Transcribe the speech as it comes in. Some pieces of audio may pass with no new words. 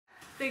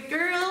The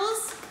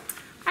girls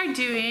are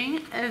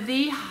doing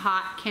the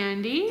hot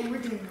candy. And we're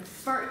doing the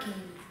fart candy.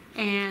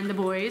 And the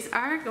boys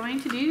are going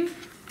to do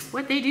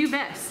what they do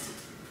best.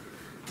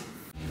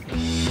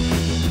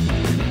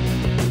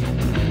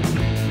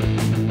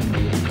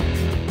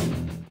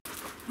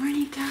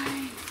 Morning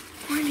time.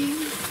 Morning.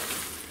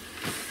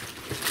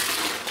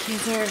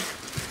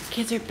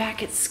 Kids are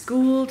back at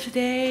school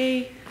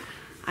today.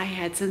 I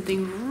had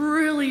something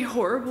really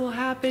horrible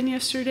happen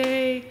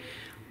yesterday.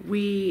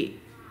 We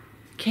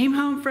came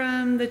home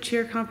from the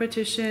cheer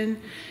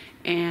competition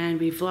and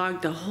we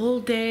vlogged the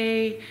whole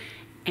day,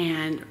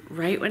 and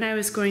right when I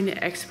was going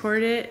to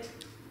export it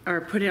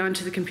or put it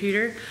onto the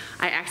computer,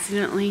 I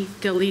accidentally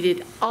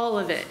deleted all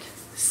of it.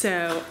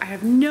 So I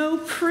have no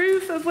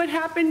proof of what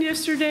happened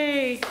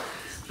yesterday.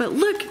 But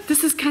look,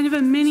 this is kind of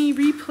a mini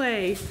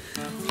replay.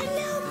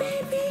 Hello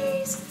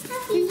babies!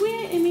 We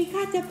went and we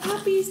got the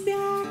puppies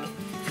back.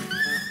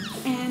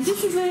 And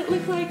this is what it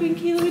looked like when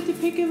Kayla went to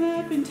pick them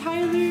up, and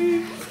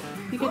Tyler.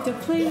 We got to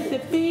play with the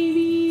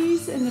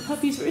babies, and the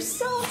puppies were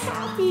so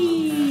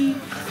happy.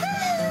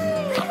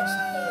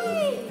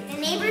 The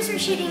neighbors were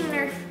shooting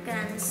Nerf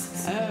guns.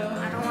 So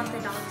I don't want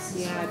the dogs.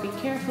 Yeah, be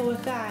careful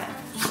with that.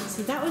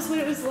 So that was what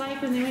it was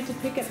like when they went to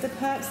pick up the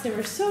pups. They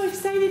were so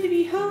excited to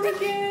be home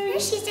again. Here,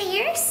 she's a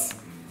yours.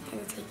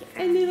 And take it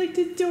from And they looked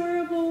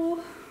adorable.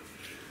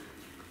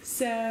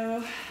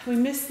 So we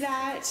missed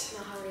that.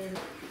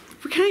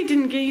 We kind of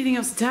didn't get anything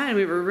else done.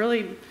 We were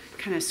really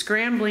kind of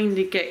scrambling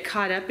to get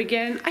caught up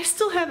again. I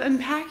still have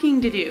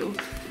unpacking to do.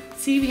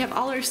 See, we have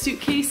all our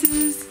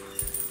suitcases.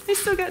 I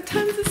still got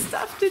tons of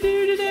stuff to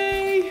do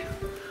today.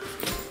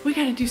 We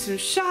gotta do some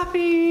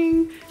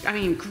shopping. I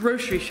mean,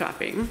 grocery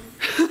shopping.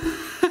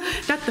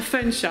 Not the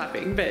fun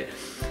shopping, but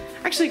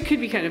actually it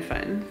could be kind of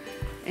fun.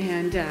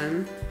 And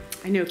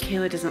I know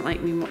Kayla doesn't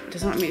want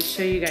me to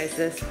show you guys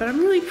this, but I'm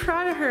really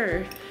proud of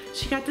her.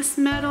 She got this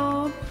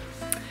medal.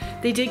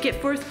 They did get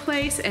 4th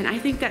place, and I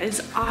think that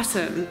is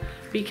awesome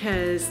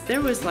because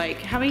there was like,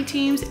 how many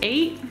teams?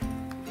 8?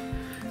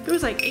 There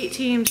was like 8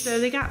 teams, so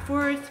they got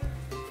 4th.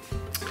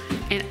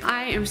 And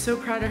I am so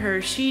proud of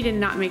her. She did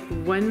not make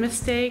one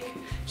mistake.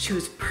 She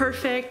was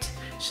perfect.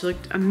 She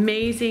looked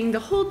amazing. The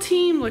whole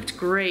team looked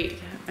great.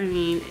 I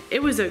mean,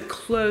 it was a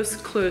close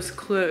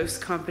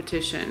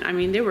competition. I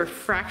mean, they were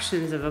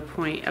fractions of a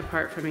point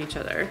apart from each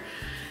other.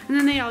 And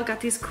then they all got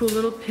these cool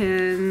little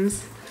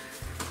pins.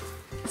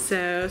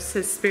 So it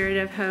says Spirit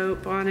of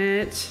Hope on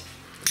it.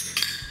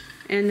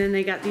 And then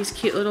they got these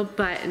cute little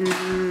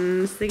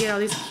buttons. They get all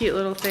these cute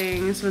little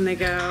things when they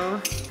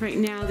go. Right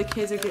now the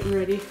kids are getting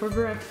ready for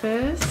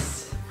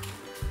breakfast.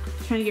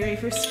 Trying to get ready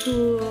for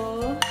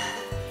school.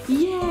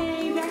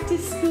 Yay, back to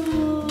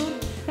school.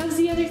 That was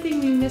the other thing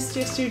we missed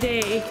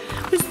yesterday,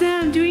 was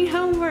them doing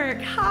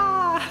homework.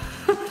 Ha!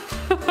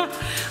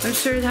 I'm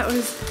sure that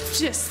was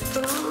just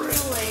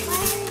thrilling.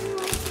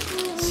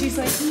 She's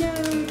like,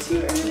 no,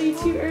 too early,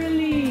 too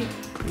early.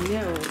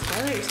 No,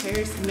 Tyler's hair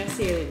is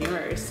messier than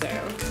yours, so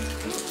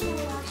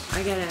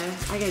I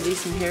gotta do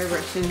some hair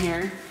brushing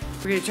here.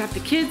 We're gonna drop the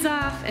kids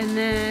off and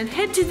then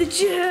head to the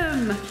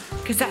gym,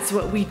 because that's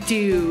what we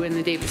do in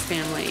the Davis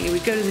family. We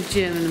go to the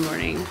gym in the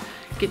morning.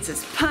 Gets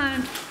us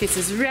pumped, gets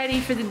us ready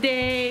for the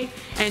day,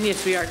 and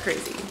yes, we are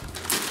crazy.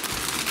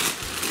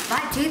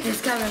 My tooth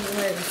is coming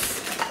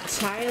loose.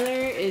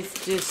 Tyler is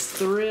just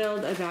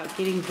thrilled about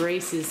getting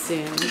braces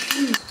soon.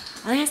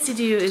 All he has to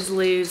do is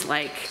lose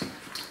like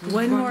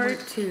one more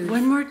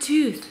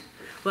tooth.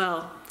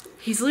 Well,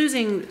 he's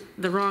losing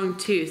the wrong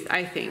tooth,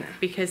 I think,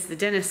 because the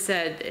dentist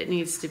said it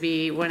needs to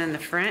be one in the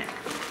front,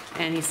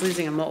 and he's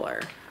losing a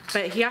molar.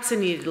 But he also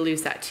needed to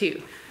lose that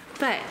too.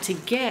 But to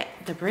get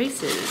the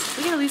braces,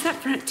 we gotta lose that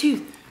front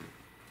tooth.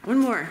 One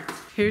more.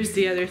 Here's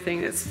the other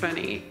thing that's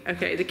funny.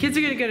 Okay, the kids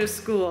are gonna go to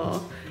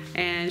school,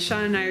 and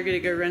Sean and I are gonna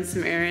go run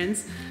some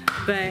errands.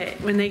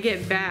 But when they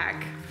get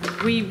back,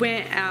 we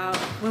went out,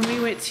 when we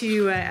went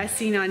to As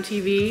Seen on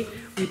TV,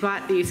 we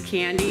bought these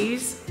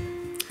candies.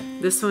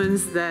 This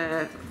one's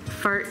the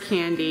fart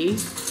candy.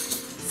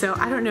 So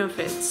I don't know if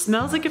it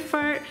smells like a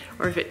fart,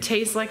 or if it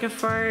tastes like a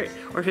fart,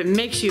 or if it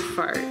makes you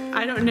fart.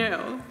 I don't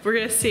know. We're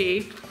gonna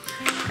see.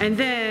 And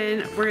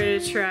then we're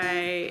gonna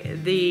try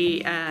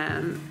the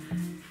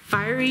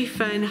Fiery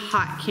Fun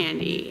Hot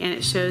Candy, and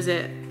it shows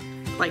it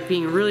like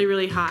being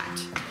really hot.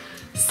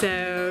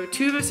 So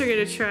 2 of us are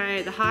gonna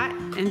try the hot,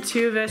 and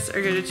 2 of us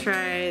are gonna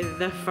try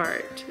the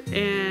fart.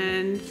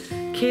 And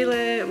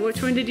Kayla,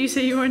 which one did you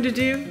say you wanted to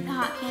do? The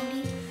hot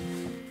candy.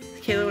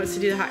 Kayla wants to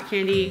do the hot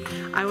candy.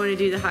 I want to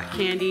do the hot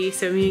candy.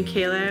 So me and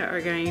Kayla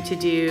are going to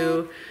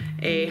do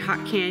a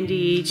hot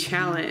candy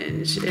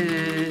challenge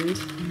and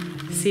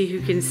see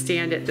who can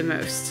stand it the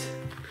most.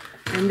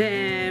 And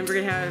then we're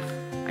gonna have,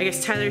 I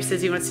guess Tyler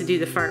says he wants to do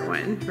the fart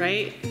one,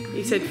 right?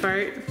 You said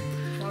fart.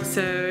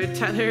 So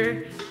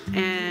Tyler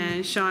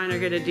and Sean are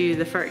gonna do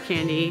the fart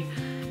candy,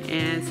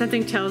 and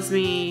something tells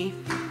me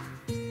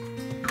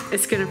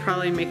it's gonna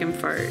probably make him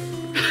fart.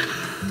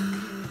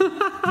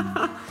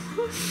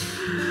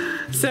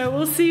 So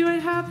we'll see what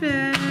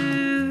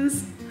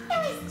happens.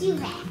 Let's do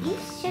that. You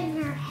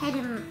shouldn't have had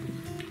him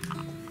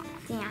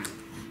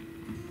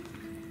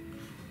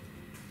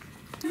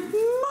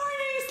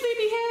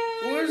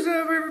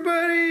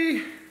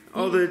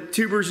All the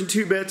tubers and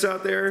tubettes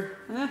out there,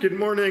 good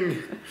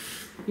morning.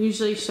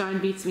 Usually Sean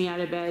beats me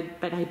out of bed,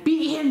 but I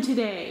beat him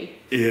today.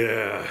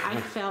 Yeah. I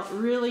felt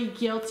really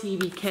guilty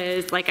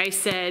because, like I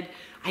said,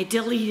 I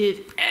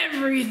deleted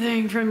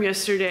everything from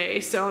yesterday,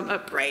 so I'm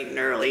up bright and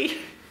early.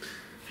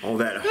 All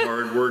that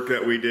hard work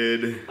that we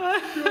did.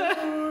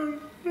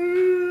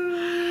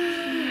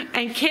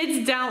 And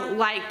kids don't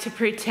like to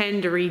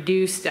pretend to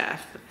redo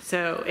stuff,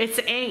 so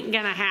it ain't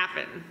gonna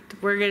happen.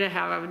 We're gonna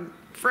have a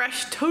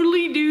fresh,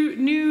 totally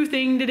new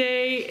thing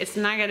today. It's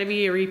not gonna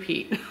be a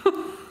repeat.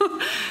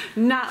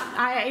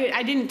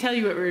 I didn't tell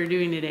you what we were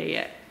doing today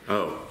yet.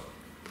 Oh,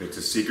 it's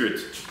a secret.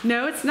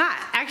 No, it's not.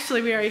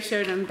 Actually, we already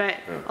showed them, but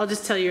I'll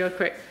just tell you real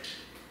quick.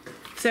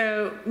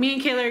 So me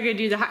and Kayla are gonna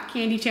do the hot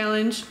candy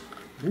challenge.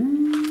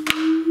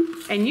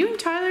 And you and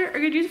Tyler are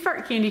gonna do the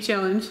fart candy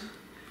challenge.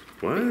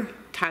 What?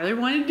 Tyler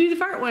wanted to do the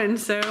fart one,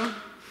 so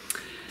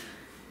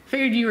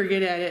figured you were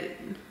good at it.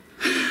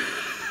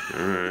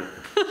 Alright.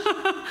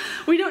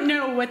 We don't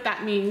know what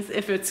that means,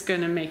 if it's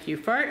gonna make you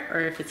fart,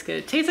 or if it's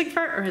gonna taste like a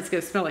fart, or if it's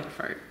gonna smell like a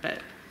fart,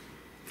 but...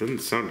 Doesn't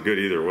sound good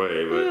either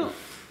way, but... Well.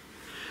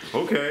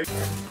 Okay.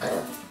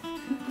 Are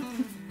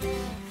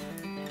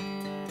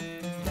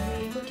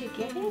you able to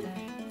get it?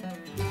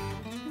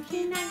 You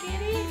cannot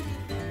get it?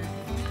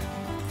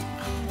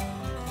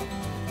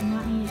 You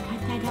want me to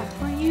cut that up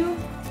for you?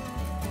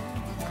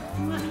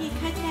 You want me to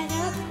cut that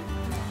up?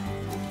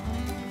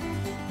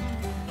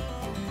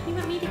 You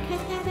want me to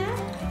cut that up?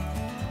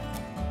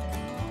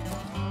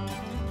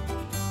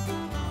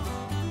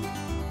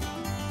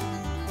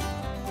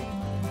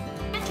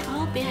 That's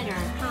all better,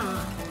 huh?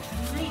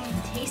 Now you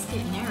can taste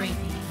it and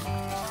everything.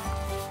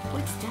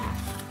 What's that?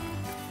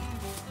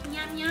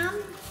 Yum yum.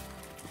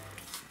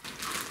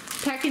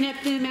 Packing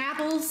up them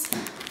apples.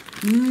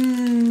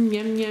 Mmm,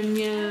 yum yum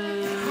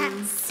yum.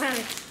 That's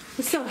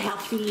It's so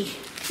healthy.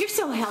 You're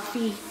so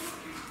healthy.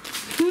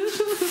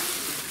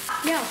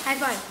 Yo, high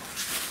five.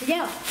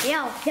 Yo.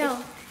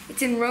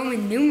 It's in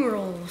Roman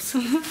numerals.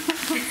 All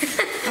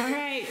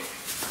right.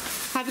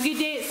 Have a good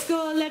day at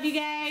school. Love you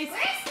guys.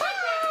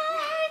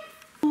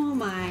 Oh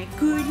my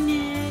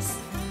goodness.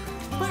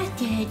 What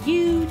did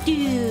you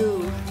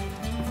do?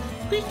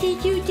 What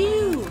did you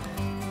do?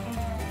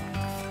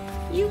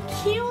 You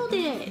killed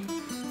it.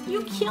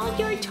 You killed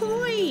your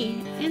toy.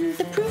 And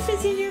the proof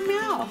is in your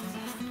mouth.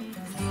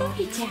 Look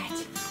at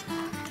that.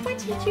 What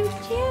did you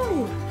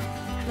do?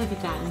 Look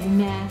at that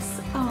mess.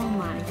 Oh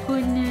my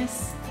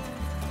goodness.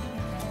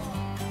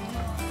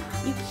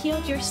 You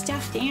killed your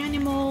stuffed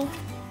animal.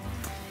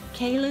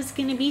 Kayla's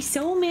gonna be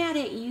so mad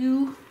at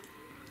you.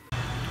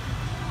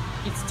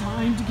 It's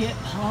time to get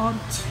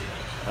pumped.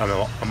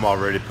 I'm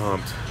already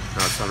pumped.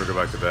 Now it's time to go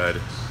back to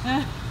bed.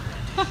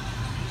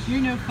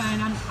 You're no fun.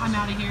 I'm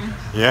out of here.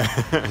 Yeah.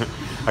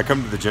 I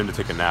come to the gym to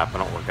take a nap. I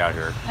don't work out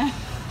here.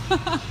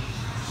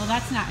 Well,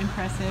 that's not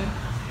impressive.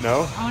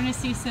 No? I want to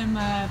see some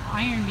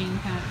iron being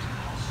pumped.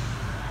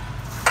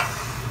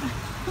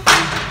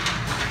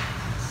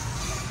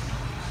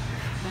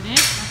 Is that it?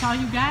 That's all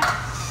you got?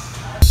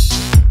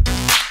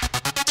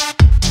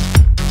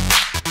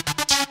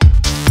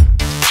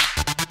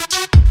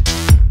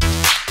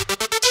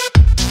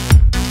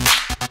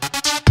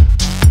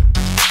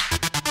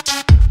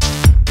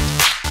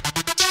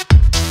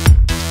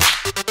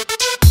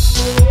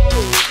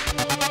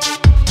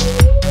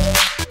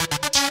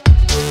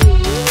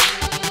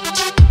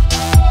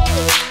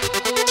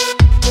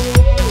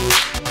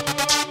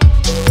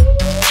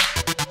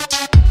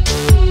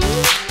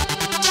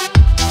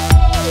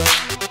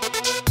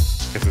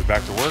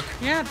 Back to work?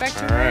 Yeah, back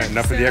to work. All right,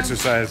 enough of the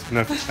exercise,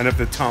 enough of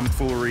the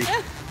tomfoolery.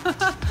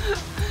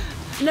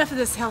 Enough of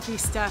this healthy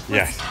stuff.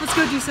 Let's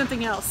go do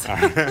something else. You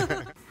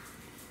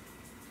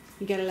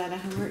got a lot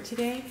of homework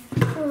today?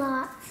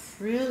 Lots.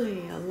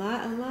 Really? A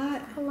lot? A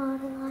lot.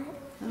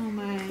 Oh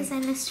my. Because I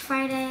missed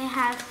Friday. I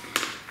have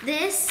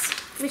this,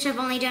 which I've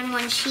only done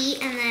one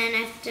sheet, and then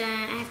I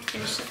have to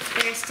finish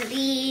the rest of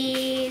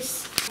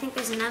these. I think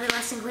there's another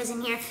lesson quiz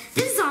in here.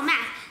 This is all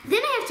math.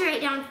 Then I have to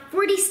write down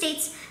 40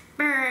 states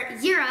for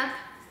Europe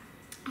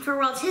for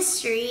world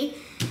history,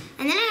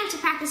 and then I have to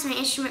practice my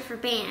instrument for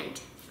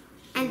band,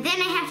 and then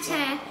I have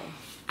to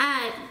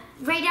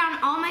write down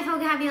all my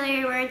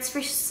vocabulary words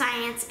for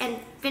science and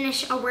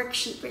finish a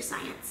worksheet for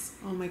science.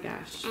 Oh my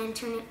gosh. And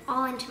turn it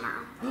all in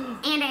tomorrow.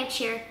 And I have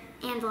cheer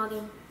and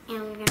vlogging,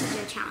 and we're gonna do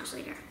a challenge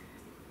later.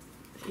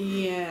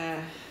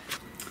 Yeah.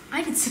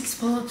 I did 6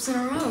 pull-ups in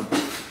a row.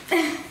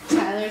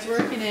 Tyler's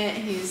working it.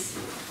 He's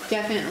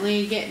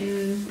definitely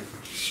getting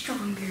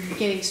Stronger.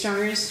 Getting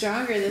stronger and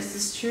stronger. This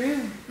is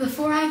true.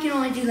 Before I could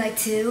only do like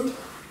 2,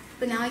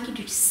 but now I can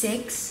do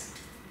 6.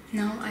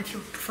 Now I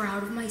feel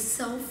proud of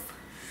myself.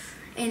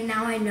 And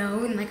now I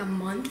know in like a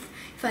month,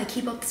 if I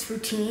keep up this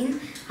routine,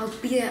 I'll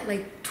be at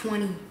like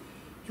 20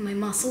 in my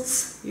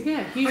muscles. You're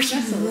gonna have huge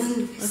muscles.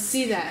 Let's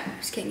see that. I'm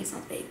just kidding, it's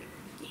not big.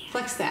 Yeah.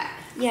 Flex that.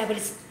 Yeah, but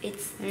it's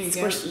there you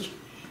squishy.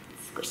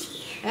 Go.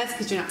 Squishy. That's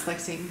because you're not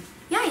flexing.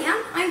 Yeah, I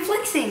am. I'm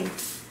flexing.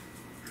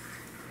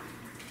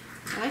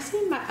 I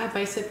see a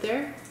bicep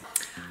there.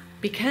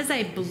 because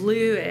I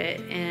blew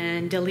it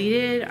and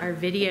deleted our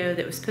video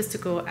that was supposed to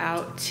go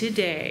out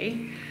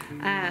today,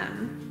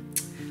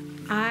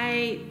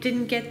 I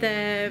didn't get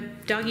the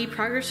doggy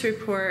progress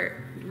report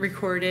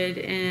recorded,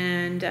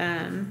 and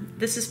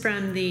this is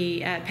from the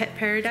pet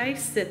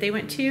paradise that they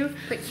went to.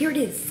 But here it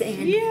is,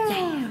 and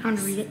Yeah. I want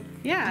to read it.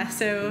 Yeah,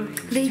 so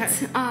They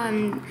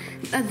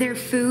their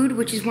food,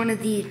 which is one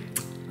of the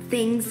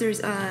things. There's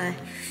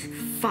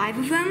 5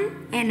 of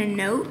them and a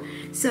note.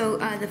 So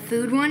the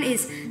food one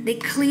is they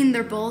cleaned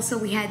their bowl, so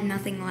we had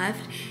nothing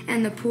left,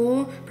 and the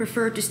pool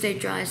preferred to stay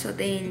dry, so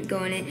they didn't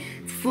go in it.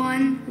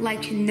 Fun,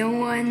 liked no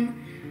one,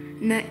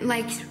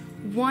 liked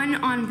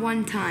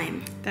one-on-one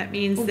time. that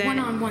means that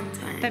One-on-one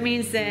time. that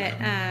means that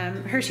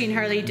Hershey and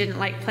Harley didn't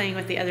like playing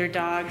with the other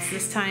dogs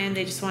this time.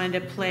 They just wanted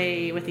to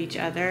play with each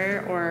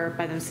other or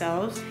by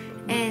themselves.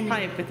 And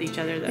probably with each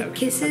other though. The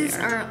kisses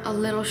are a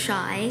little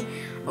shy.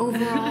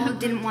 Overall,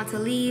 didn't want to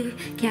leave.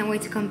 Can't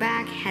wait to come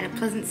back. Had a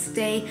pleasant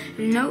stay.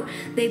 Note,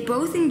 they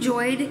both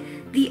enjoyed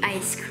the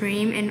ice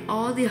cream and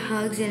all the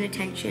hugs and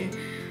attention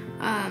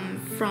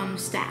from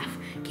staff.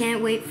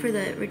 Can't wait for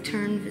the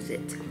return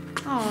visit.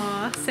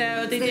 Aw,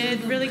 so they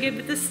did really good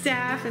with the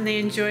staff, and they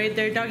enjoyed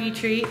their doggy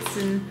treats,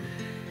 and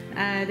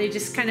they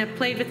just kind of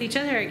played with each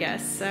other, I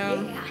guess. So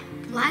Yeah.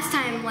 Last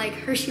time, like,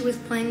 Hershey was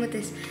playing with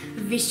this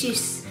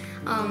vicious,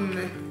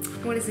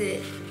 what is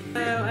it?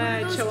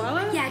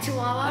 Chihuahua? Yeah,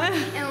 Chihuahua.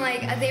 And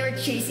like they were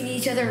chasing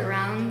each other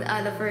around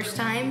the first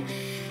time.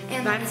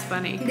 And That's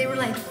funny. They were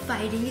like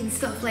fighting and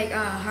stuff like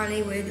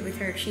Harley with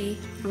Hershey.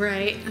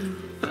 Right.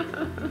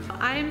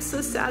 I am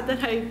so sad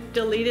that I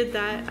deleted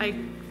that. I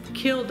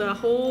killed a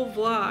whole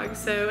vlog.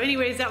 So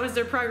anyways, that was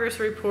their progress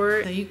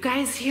report. So you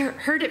guys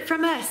heard it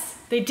from us.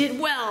 They did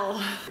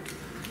well.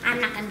 I'm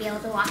not gonna be able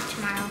to walk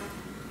tomorrow.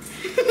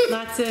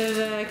 Lots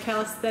of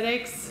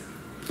calisthenics.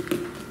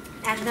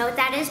 I don't know what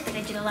that is, but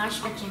I did a lot of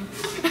stretching.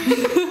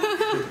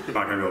 I'm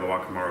not gonna be able to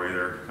walk tomorrow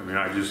either. I mean,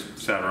 I just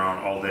sat around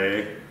all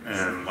day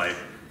and like.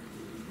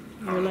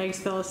 Your legs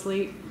fell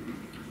asleep.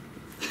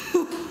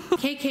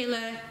 Okay,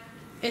 Kayla,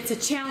 it's a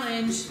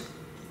challenge.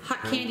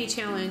 Hot candy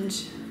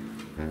challenge.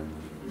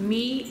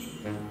 Me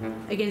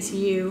against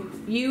you.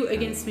 You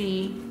against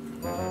me.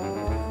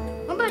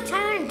 What about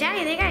Tyler and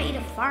Daddy? They gotta eat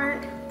a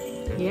fart.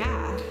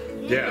 Yeah.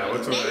 Yeah,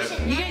 what's with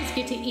that? You guys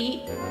get to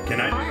eat. Can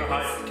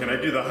I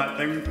do the hot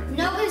thing?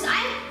 No, because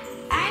I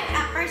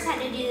at first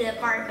had to do the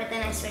fart, but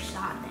then I switched to the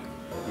hot thing.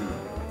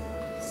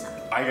 So.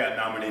 I got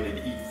nominated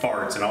to eat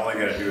farts, and all I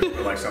gotta do is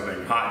put like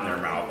something hot in their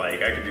mouth.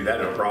 Like I could do that,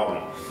 no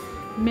problem.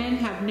 Men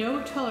have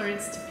no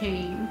tolerance to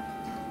pain.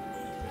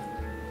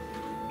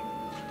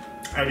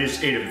 I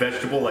just ate a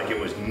vegetable like it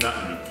was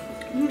nothing.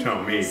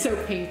 Tell me. So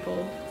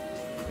painful.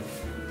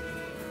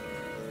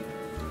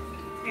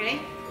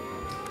 Ready?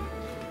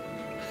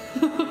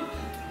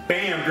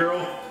 Bam,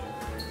 girl.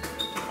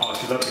 Oh,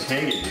 she left me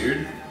hanging,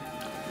 dude.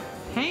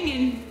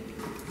 Hanging.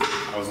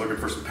 I was looking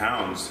for some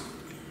pounds.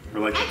 We're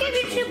like I gave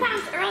you 2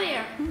 pounds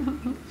earlier.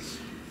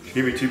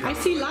 Give me 2 I pounds.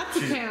 see lots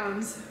of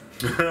pounds.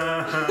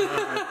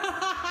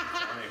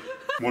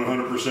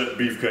 100%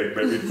 beefcake,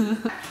 baby.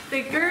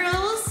 The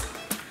girls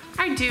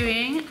are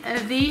doing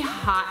the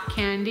hot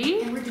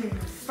candy, And we're doing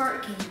the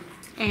fart candy.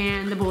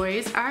 and the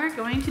boys are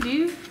going to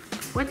do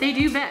what they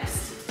do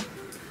best.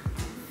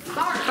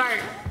 Fart.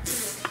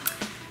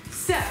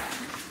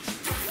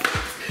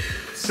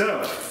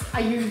 So,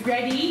 are you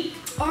ready?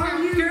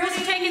 Girls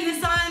are taking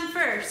this on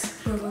first.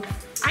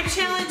 I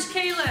challenge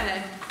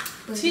Kayla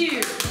to.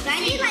 Do I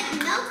need like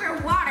milk or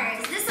water?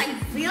 Is this like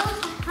real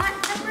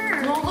hot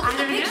pepper? Well, look I at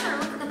the don't picture. know.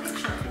 Look at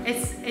the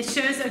picture. It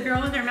shows a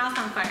girl with her mouth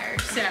on fire.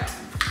 So,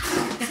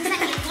 Does that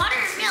need water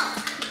or milk?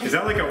 Is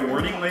that like a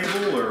warning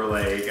label or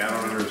like, I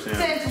don't it understand.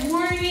 says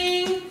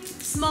warning,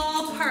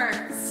 small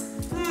parts.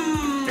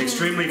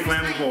 Extremely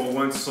flammable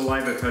once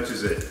saliva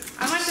touches it.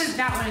 I want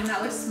that one.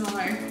 That looks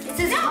smaller. It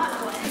says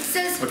hot one. It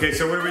says Okay,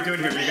 so what are we doing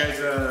here? You guys,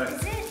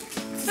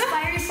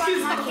 fire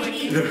fun hot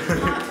candy.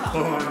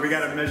 hold on, we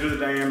gotta measure the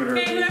diameter.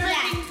 Okay, Yeah.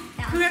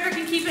 whoever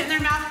can keep it in their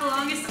mouth the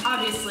longest,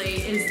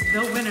 obviously, is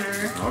the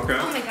winner. Okay.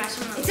 Oh my gosh,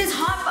 It says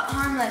hot but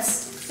harmless.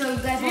 So you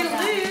guys You're want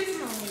gonna that.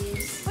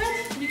 lose. What?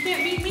 You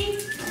can't beat me?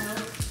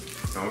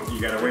 No, you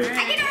gotta wait. I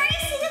can already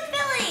see the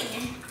filling.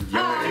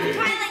 Yummy.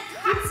 Try like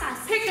hot sauce.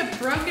 Pick a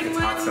broken It's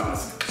one. hot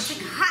sauce.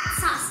 Like hot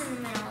sauce in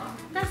the middle.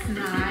 That's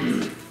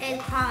nice. It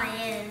probably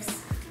is.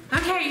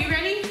 Okay, you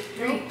ready?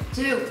 3,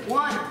 2,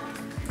 1.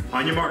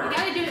 On your You mark.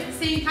 gotta do it at the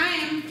same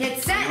time. Get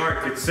On set. your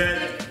mark, get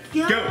set,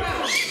 Go. go.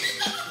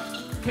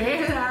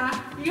 Kayla,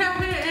 you gotta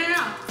put it in and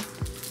out.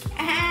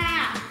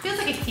 Ah. Feels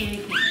like a candy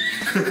cane.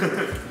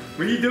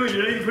 What are you doing?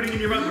 You're not even putting it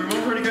in your mouth.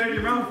 We've already got it in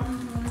your mouth.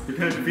 You're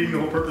kind of defeating the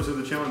whole purpose of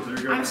the challenge. There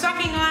you go. I'm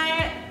sucking on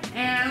it,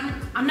 and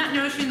I'm not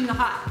noticing the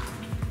hot.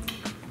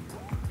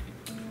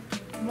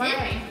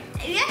 Why?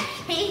 Yeah,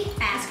 taste It's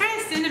bad.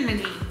 kind of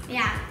cinnamony.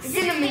 Yeah. It just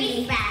Cinnamon.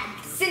 tastes bad.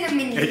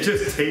 Cinnamon. It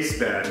just tastes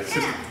bad. It's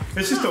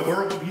just a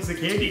horrible piece of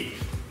candy.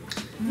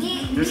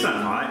 It's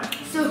not hot.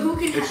 So who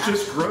can It's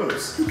just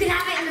gross. who can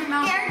have it in their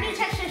mouth? Aaron, you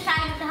touched the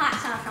side with the hot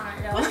sauce on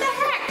it though. What the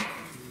heck?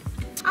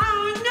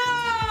 Oh no!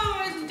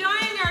 It's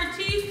dyeing our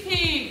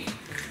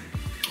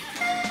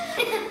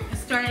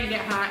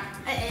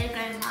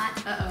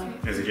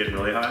getting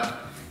really hot?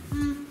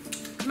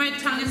 My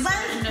tongue is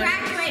starting to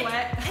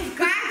sweat. It's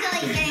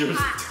gradually getting Your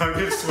hot. tongue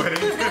is sweating.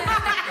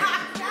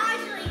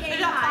 Gradually Is getting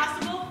that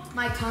hot. possible?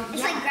 My tongue.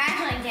 It's like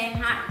gradually getting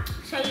hot.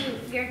 So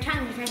your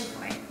tongue is ready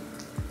for it.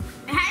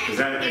 Is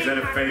that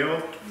a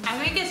fail? I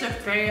think it's a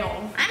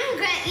fail. I'm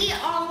gonna eat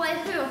all the way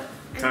through.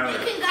 Tyler.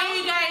 You can go. Hey,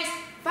 you guys,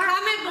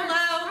 comment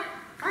below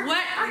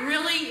what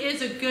really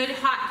is a good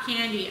hot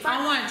candy.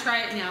 I want to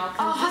try it now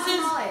because this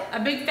is a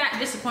big fat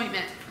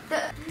disappointment.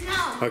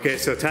 No. Okay,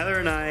 so Tyler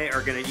and I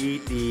are gonna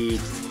eat the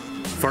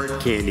fart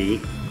candy,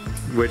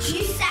 which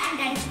You sat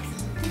down.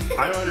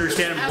 I don't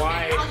understand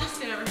why. Okay, I'll just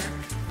sit over here.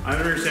 I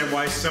don't understand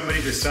why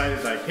somebody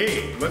decided like,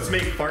 hey, let's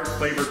make fart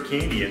flavored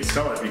candy and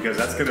sell it because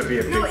that's gonna be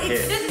a big It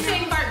hit. doesn't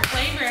say fart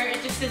flavor,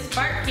 it just says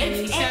fart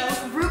candy. It's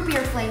So, root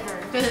beer flavor.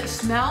 does it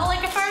smell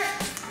like a fart?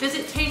 Does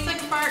it taste like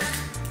a fart?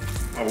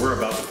 Oh, we're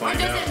about to Or find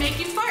does out. it make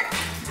you fart?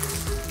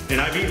 And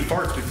I've eaten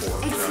farts before.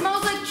 It so.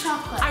 smells like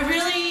chocolate. I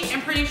really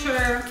am pretty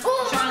sure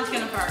Ooh. Sean's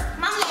gonna fart.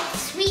 Mom,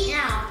 it's sweet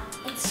now.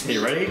 It's sweet. Hey,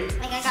 you ready?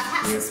 Like I got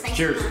past the spice.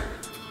 Cheers.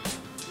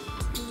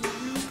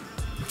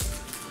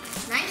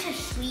 Mine's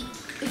just sweet.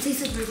 It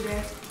tastes like root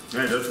beer.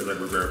 Yeah, it does taste like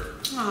root beer.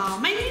 Oh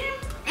man.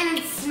 And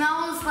it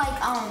smells like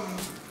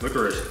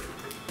Licorice.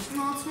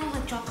 no, it smells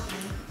like chocolate.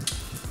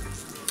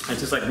 It's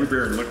just like root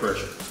beer and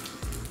licorice.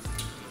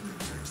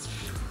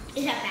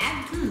 Is that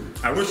bad?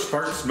 I wish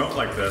farts smelled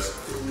like this.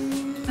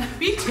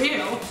 Me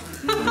too.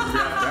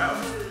 Yeah.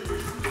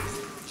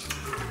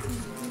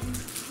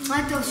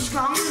 Like the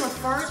stronger the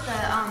fart,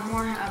 the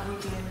more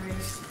root beer there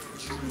is.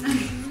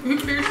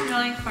 Root beer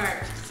smelling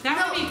fart. That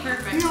would be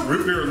perfect. No,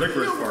 Root beer and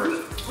licorice no, fart.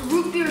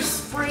 root beer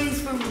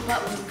sprays from the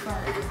butt when you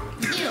fart.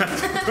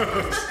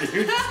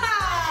 Ew.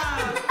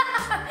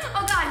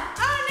 Oh god.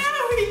 Oh no!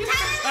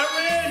 I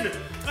win!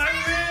 I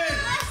win!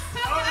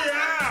 Oh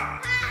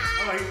yeah!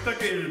 Oh, I stuck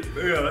it in.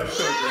 Yeah, that's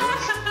so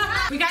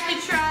gross. We got to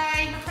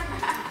try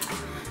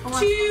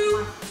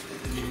 2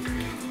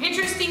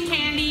 interesting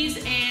candies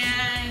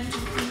and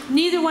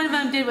neither one of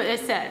them did what it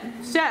said.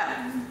 So,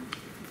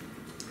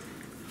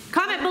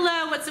 comment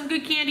below what's some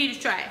good candy to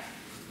try.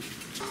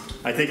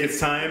 I think it's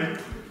time.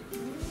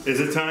 Is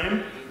it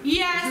time?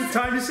 Yes. It's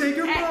time to say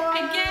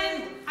goodbye.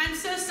 Again, I'm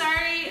so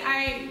sorry.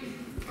 I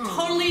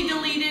totally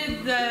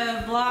deleted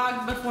the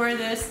vlog before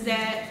this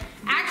that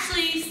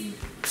actually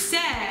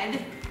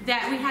said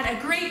that we had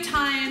a great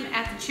time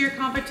at the cheer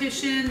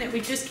competition that we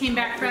just came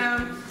back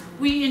from.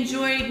 We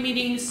enjoyed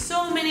meeting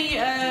so many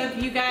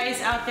of you guys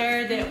out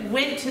there that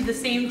went to the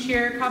same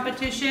cheer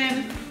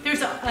competition.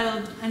 There's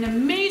an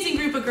amazing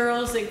group of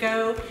girls that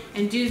go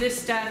and do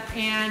this stuff,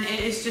 and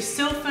it is just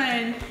so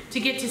fun to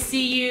get to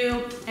see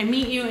you and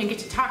meet you and get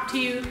to talk to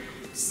you.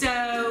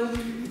 So,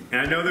 And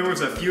I know there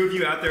was a few of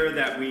you out there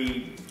that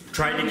we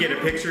tried to get a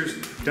pictures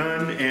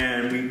done,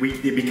 and we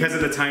because of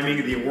the timing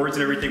of the awards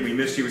and everything, we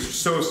missed you. We're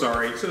so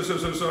sorry, so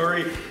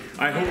sorry.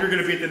 I hope you're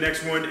going to be at the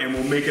next one, and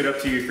we'll make it up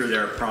to you if you're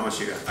there. I promise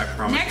you. I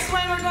promise. next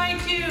one we're going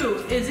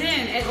to is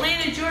in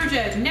Atlanta,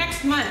 Georgia,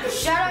 next month.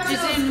 Shout out to which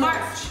is those in girls.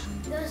 March.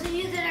 Those of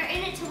you that are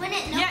in it to win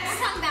it know Yes.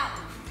 what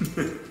we're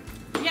talking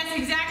about. Yes,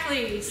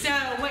 exactly. So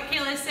what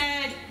Kayla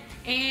said,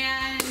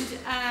 and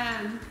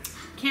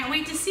can't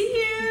wait to see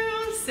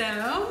you.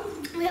 So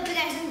We hope you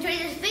guys enjoyed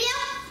this video.